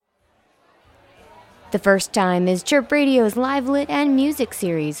The first time is CHIRP Radio's live lit and music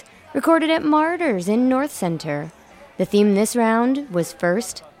series, recorded at Martyrs in North Center. The theme this round was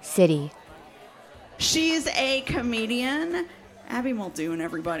First City. She's a comedian. Abby Muldoon,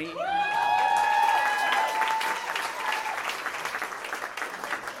 everybody.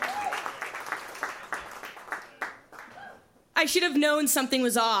 I should have known something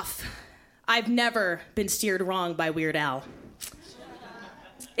was off. I've never been steered wrong by Weird Al.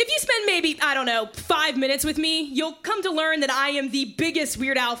 If you spend maybe, 5 minutes with me, you'll come to learn that I am the biggest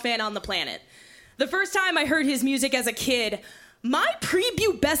Weird Al fan on the planet. The first time I heard his music as a kid, my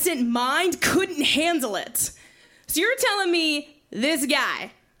prepubescent mind couldn't handle it. So you're telling me this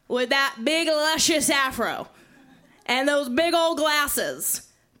guy with that big luscious afro and those big old glasses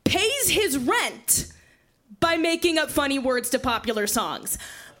pays his rent by making up funny words to popular songs?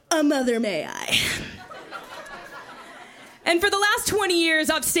 A mother may I. And for the last 20 years,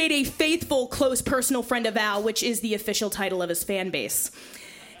 I've stayed a faithful, close personal friend of Al, which is the official title of his fan base.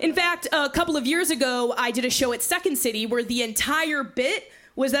 In fact, a couple of years ago, I did a show at Second City where the entire bit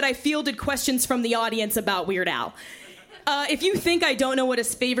was that I fielded questions from the audience about Weird Al. If you think I don't know what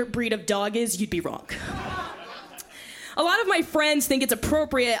his favorite breed of dog is, you'd be wrong. A lot of my friends think it's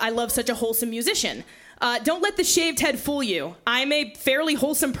appropriate I love such a wholesome musician. Don't let the shaved head fool you. I'm a fairly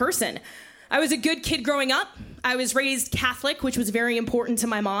wholesome person. I was a good kid growing up. I was raised Catholic, which was very important to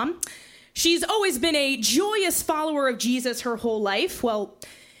my mom. She's always been a joyous follower of Jesus her whole life. Well,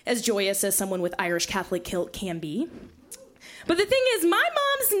 as joyous as someone with Irish Catholic kilt can be. But the thing is, my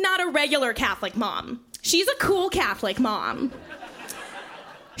mom's not a regular Catholic mom. She's a cool Catholic mom.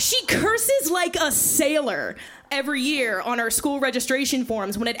 She curses like a sailor every year on our school registration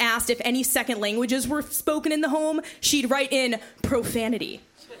forms. When it asked if any second languages were spoken in the home, she'd write in profanity.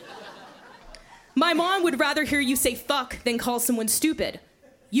 My mom would rather hear you say fuck than call someone stupid.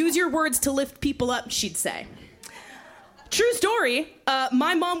 Use your words to lift people up, she'd say. True story,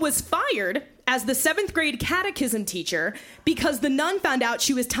 my mom was fired as the 7th grade catechism teacher because the nun found out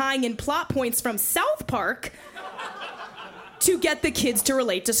she was tying in plot points from South Park to get the kids to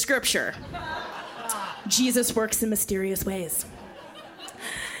relate to scripture. Jesus works in mysterious ways.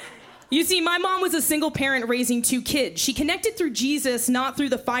 You see, my mom was a single parent raising 2 kids. She connected through Jesus, not through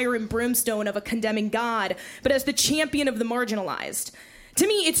the fire and brimstone of a condemning God, but as the champion of the marginalized. To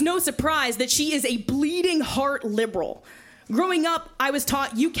me, it's no surprise that she is a bleeding heart liberal. Growing up, I was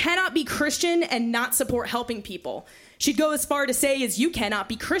taught you cannot be Christian and not support helping people. She'd go as far to say as you cannot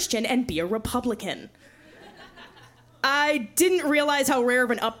be Christian and be a Republican. I didn't realize how rare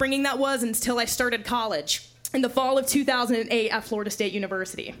of an upbringing that was until I started college in the fall of 2008 at Florida State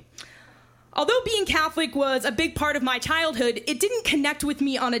University. Although being Catholic was a big part of my childhood, it didn't connect with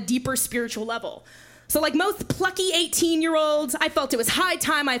me on a deeper spiritual level. So like most plucky 18-year-olds, I felt it was high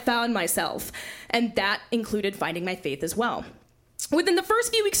time I found myself. And that included finding my faith as well. Within the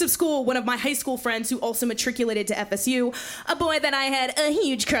first few weeks of school, one of my high school friends who also matriculated to FSU, a boy that I had a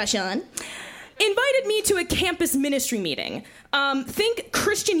huge crush on, invited me to a campus ministry meeting. Think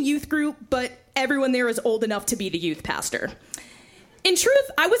Christian youth group, but everyone there is old enough to be the youth pastor. In truth,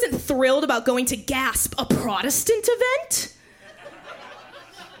 I wasn't thrilled about going to GASP, a Protestant event.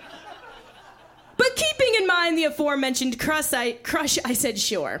 But keeping in mind the aforementioned crush, I said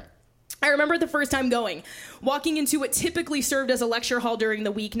sure. I remember the first time going, walking into what typically served as a lecture hall during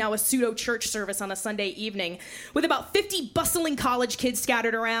the week, now a pseudo-church service on a Sunday evening, with about 50 bustling college kids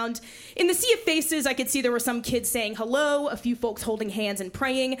scattered around. In the sea of faces, I could see there were some kids saying hello, a few folks holding hands and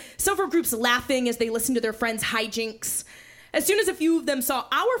praying, several groups laughing as they listened to their friends' hijinks. As soon as a few of them saw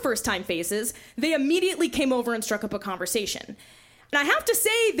our first-time faces, they immediately came over and struck up a conversation. And I have to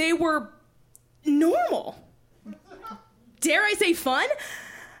say, they were normal. Dare I say fun?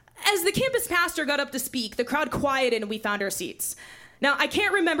 As the campus pastor got up to speak, the crowd quieted and we found our seats. Now, I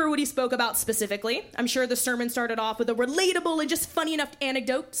can't remember what he spoke about specifically. I'm sure the sermon started off with a relatable and just funny enough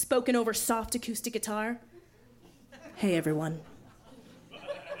anecdote spoken over soft acoustic guitar. Hey, everyone.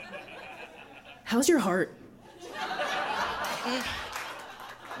 How's your heart?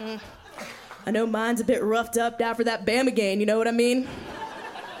 I know mine's a bit roughed up after that Bama game, you know what I mean?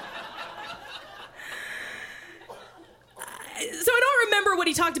 So I don't remember what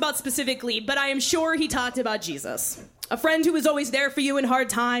he talked about specifically, but I am sure he talked about Jesus. A friend who was always there for you in hard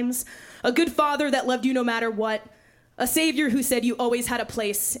times, a good father that loved you no matter what, a savior who said you always had a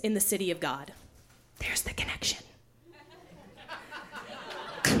place in the city of God. There's the connection.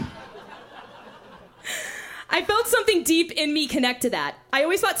 I felt something deep in me connect to that. I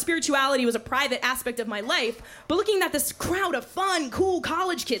always thought spirituality was a private aspect of my life, but looking at this crowd of fun, cool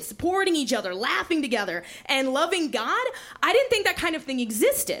college kids supporting each other, laughing together, and loving God, I didn't think that kind of thing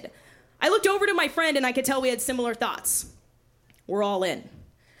existed. I looked over to my friend and I could tell we had similar thoughts. We're all in.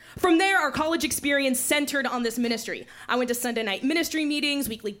 From there, our college experience centered on this ministry. I went to Sunday night ministry meetings,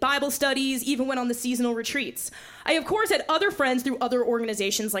 weekly Bible studies, even went on the seasonal retreats. I, of course, had other friends through other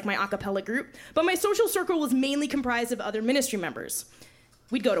organizations like my a cappella group, but my social circle was mainly comprised of other ministry members.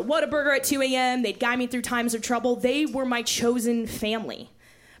 We'd go to Whataburger at 2 a.m., they'd guide me through times of trouble. They were my chosen family.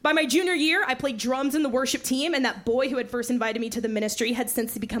 By my junior year, I played drums in the worship team, and that boy who had first invited me to the ministry had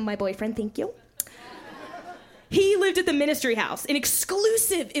since become my boyfriend, thank you. He lived at the ministry house, an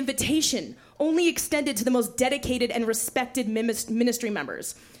exclusive invitation only extended to the most dedicated and respected ministry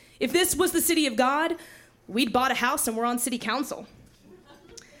members. If this was the city of God, we'd bought a house and we're on city council.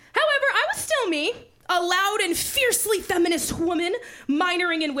 However, I was still me, a loud and fiercely feminist woman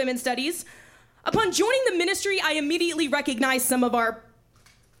minoring in women's studies. Upon joining the ministry, I immediately recognized some of our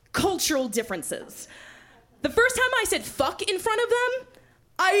cultural differences. The first time I said fuck in front of them,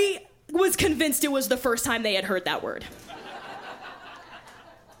 I was convinced it was the first time they had heard that word.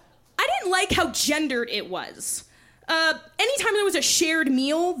 I didn't like how gendered it was. Anytime there was a shared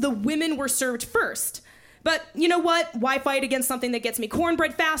meal, the women were served first. But you know what? Why fight against something that gets me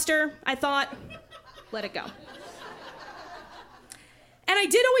cornbread faster? I thought, let it go. And I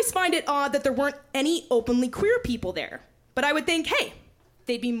did always find it odd that there weren't any openly queer people there. But I would think, hey,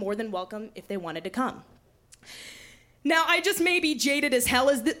 they'd be more than welcome if they wanted to come. Now, I just may be jaded as hell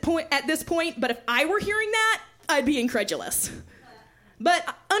at this point, but if I were hearing that, I'd be incredulous.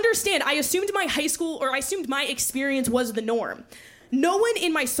 But understand, I assumed my experience was the norm. No one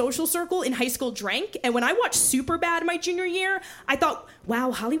in my social circle in high school drank, and when I watched Superbad my junior year, I thought,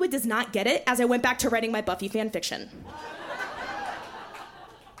 wow, Hollywood does not get it, as I went back to writing my Buffy fan fiction.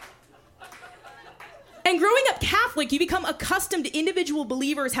 And growing up Catholic, you become accustomed to individual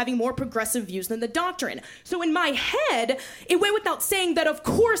believers having more progressive views than the doctrine. So in my head, it went without saying that, of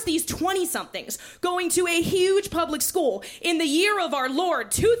course, these 20-somethings going to a huge public school in the year of our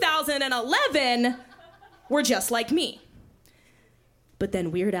Lord, 2011, were just like me. But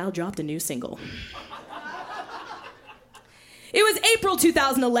then Weird Al dropped a new single. It was April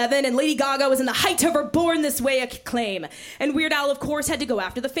 2011, and Lady Gaga was in the height of her Born This Way acclaim. And Weird Al, of course, had to go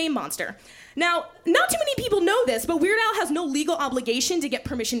after the fame monster. Now, not too many people know this, but Weird Al has no legal obligation to get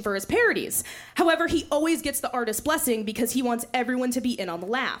permission for his parodies. However, he always gets the artist's blessing because he wants everyone to be in on the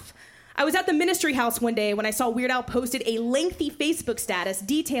laugh. I was at the ministry house one day when I saw Weird Al posted a lengthy Facebook status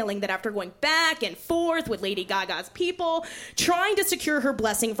detailing that after going back and forth with Lady Gaga's people, trying to secure her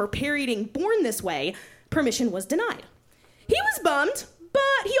blessing for parodying Born This Way, permission was denied. He was bummed,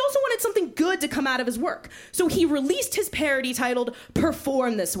 but he also wanted something good to come out of his work. So he released his parody titled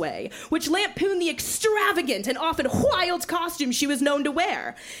Perform This Way, which lampooned the extravagant and often wild costume she was known to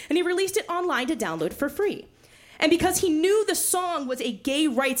wear. And he released it online to download for free. And because he knew the song was a gay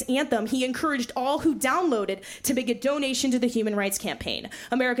rights anthem, he encouraged all who downloaded to make a donation to the Human Rights Campaign,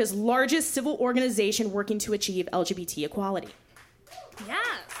 America's largest civil organization working to achieve LGBT equality.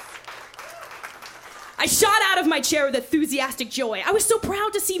 Yes. I shot out of my chair with enthusiastic joy. I was so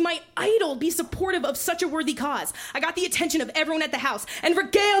proud to see my idol be supportive of such a worthy cause. I got the attention of everyone at the house and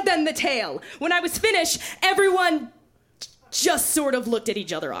regaled them the tale. When I was finished, everyone just sort of looked at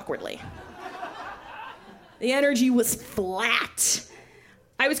each other awkwardly. The energy was flat.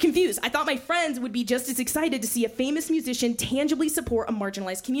 I was confused. I thought my friends would be just as excited to see a famous musician tangibly support a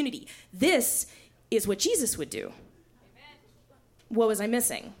marginalized community. This is what Jesus would do. Amen. What was I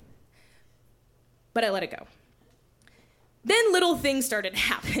missing? But I let it go. Then little things started to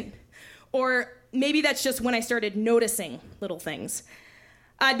happen. Or maybe that's just when I started noticing little things.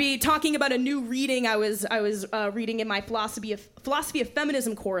 I'd be talking about a new reading I was reading in my philosophy of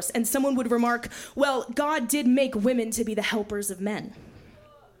feminism course, and someone would remark, well, God did make women to be the helpers of men.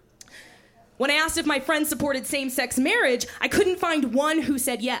 When I asked if my friends supported same-sex marriage, I couldn't find one who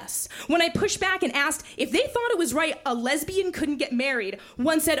said yes. When I pushed back and asked if they thought it was right a lesbian couldn't get married,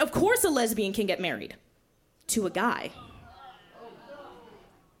 one said, of course a lesbian can get married. To a guy.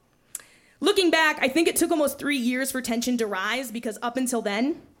 Looking back, I think it took almost 3 years for tension to rise because up until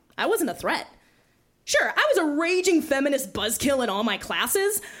then, I wasn't a threat. Sure, I was a raging feminist buzzkill in all my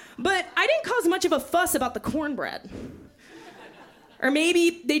classes, but I didn't cause much of a fuss about the cornbread. Or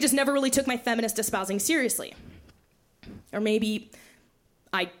maybe they just never really took my feminist espousing seriously. Or maybe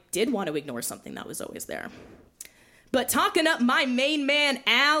I did want to ignore something that was always there. But talking up my main man,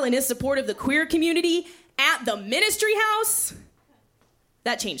 Al, and his support of the queer community at the ministry house,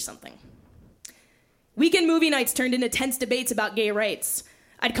 that changed something. Weekend movie nights turned into tense debates about gay rights.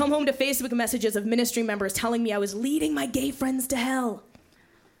 I'd come home to Facebook messages of ministry members telling me I was leading my gay friends to hell.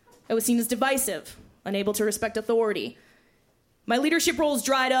 I was seen as divisive, unable to respect authority. My leadership roles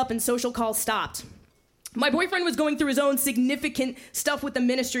dried up and social calls stopped. My boyfriend was going through his own significant stuff with the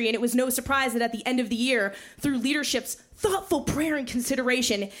ministry, and it was no surprise that at the end of the year, through leadership's thoughtful prayer and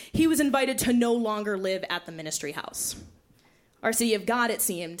consideration, he was invited to no longer live at the ministry house. Our city of God, it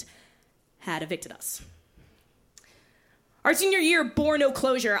seemed, had evicted us. Our senior year bore no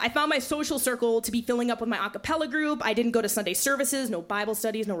closure. I found my social circle to be filling up with my a cappella group. I didn't go to Sunday services, no Bible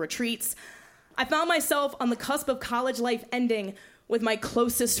studies, no retreats. I found myself on the cusp of college life ending with my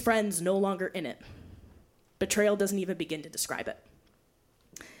closest friends no longer in it. Betrayal doesn't even begin to describe it.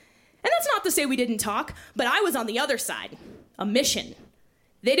 And that's not to say we didn't talk, but I was on the other side, a mission.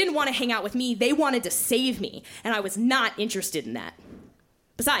 They didn't want to hang out with me, they wanted to save me, and I was not interested in that.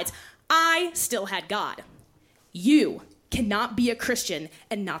 Besides, I still had God. You cannot be a Christian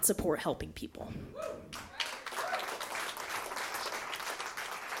and not support helping people.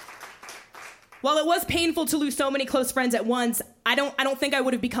 While it was painful to lose so many close friends at once, I don't think I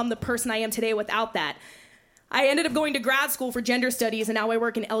would have become the person I am today without that. I ended up going to grad school for gender studies, and now I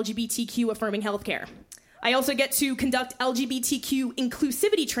work in LGBTQ affirming healthcare. I also get to conduct LGBTQ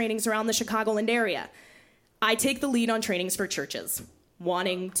inclusivity trainings around the Chicagoland area. I take the lead on trainings for churches,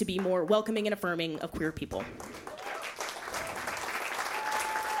 wanting to be more welcoming and affirming of queer people.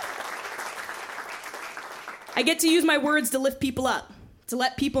 I get to use my words to lift people up, to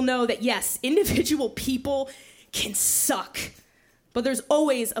let people know that yes, individual people can suck, but there's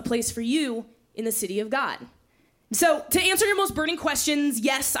always a place for you in the city of God. So, to answer your most burning questions,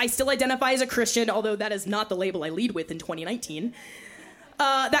 yes, I still identify as a Christian, although that is not the label I lead with in 2019.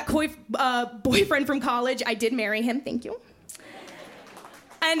 That boyfriend from college, I did marry him, thank you.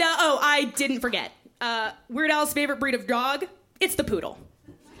 And, I didn't forget. Weird Al's favorite breed of dog, it's the poodle.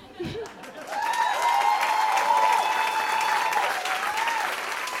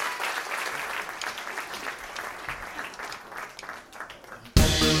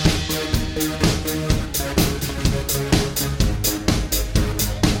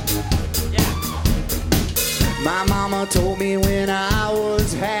 My mama told me when I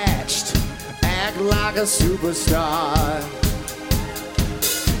was hatched, act like a superstar.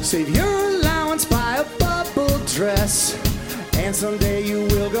 Save your allowance, buy a bubble dress, and someday you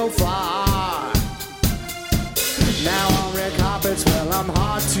will go far. Now on red carpets, well, I'm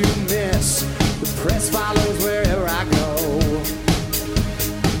hard to miss. The press follows wherever I go.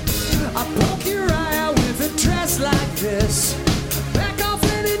 I poke your eye out with a dress like this. Back off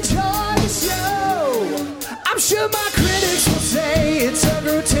and enjoy the show. I'm sure my critics will say it's a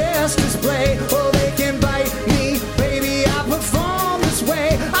grotesque display. Well, they can bite me, baby, I perform this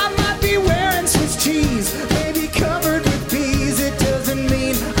way. I might be wearing Swiss cheese, maybe covered with bees. It doesn't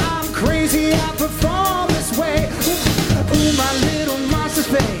mean I'm crazy, I perform this way. Ooh, my little monsters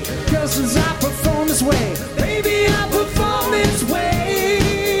pay, 'cause I perform this way. Baby, I perform this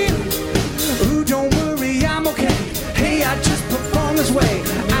way. Ooh, don't worry, I'm okay. Hey, I just perform this way.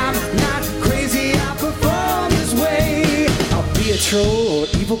 I'm not crazy, I perform this way. I'll be a troll or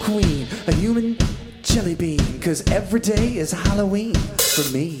evil queen, a human jelly bean, 'cause every day is Halloween for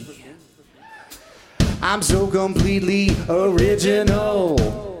me. I'm so completely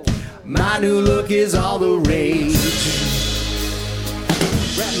original. My new look is all the rage.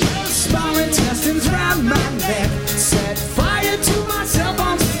 Wrap small intestines round my neck, set fire to myself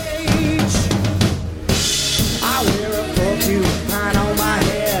on stage. I wear a porcupine on my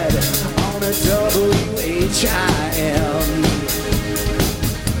head, on a WHIM.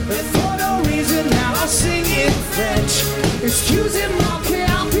 For no reason now I'll sing in French. Excusez-moi,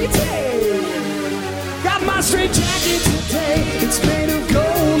 capitaine. Got my straight jacket today, it's made of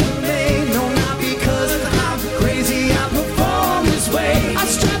gold and no, not because I'm crazy, I perform this way. I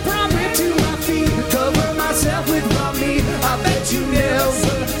strap prime rib to my feet, cover myself with raw meat. I bet you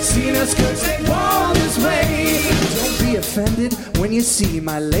never seen a skirt stay warm this way. Don't be offended when you see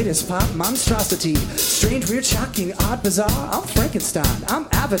my latest pop monstrosity. Strange, weird, shocking, odd, bizarre. I'm Frankenstein, I'm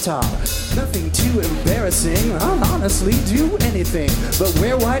Avatar. Nothing too embarrassing, I'll honestly do anything but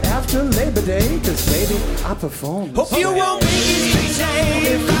wear white after Labor Day, 'cause baby, I perform. Hope you won't make it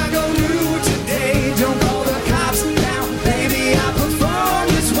cliche if I go nude today. Don't call the cops now, baby, I perform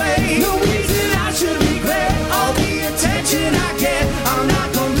this way. No reason I should regret all the attention I get. I'm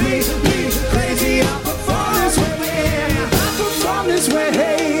not completely crazy, I perform this way. I perform this way,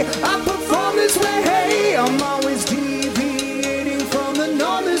 hey, I perform this way, hey. I'm always deviating from the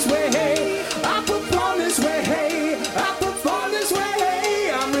norm this way, hey. I perform this way, hey, I perform this way,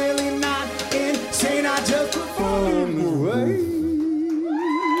 hey. I'm really not insane, I just perform this way.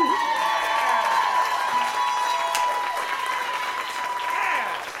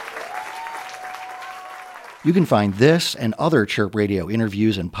 You can find this and other Chirp Radio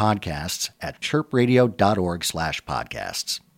interviews and podcasts at chirpradio.org/podcasts.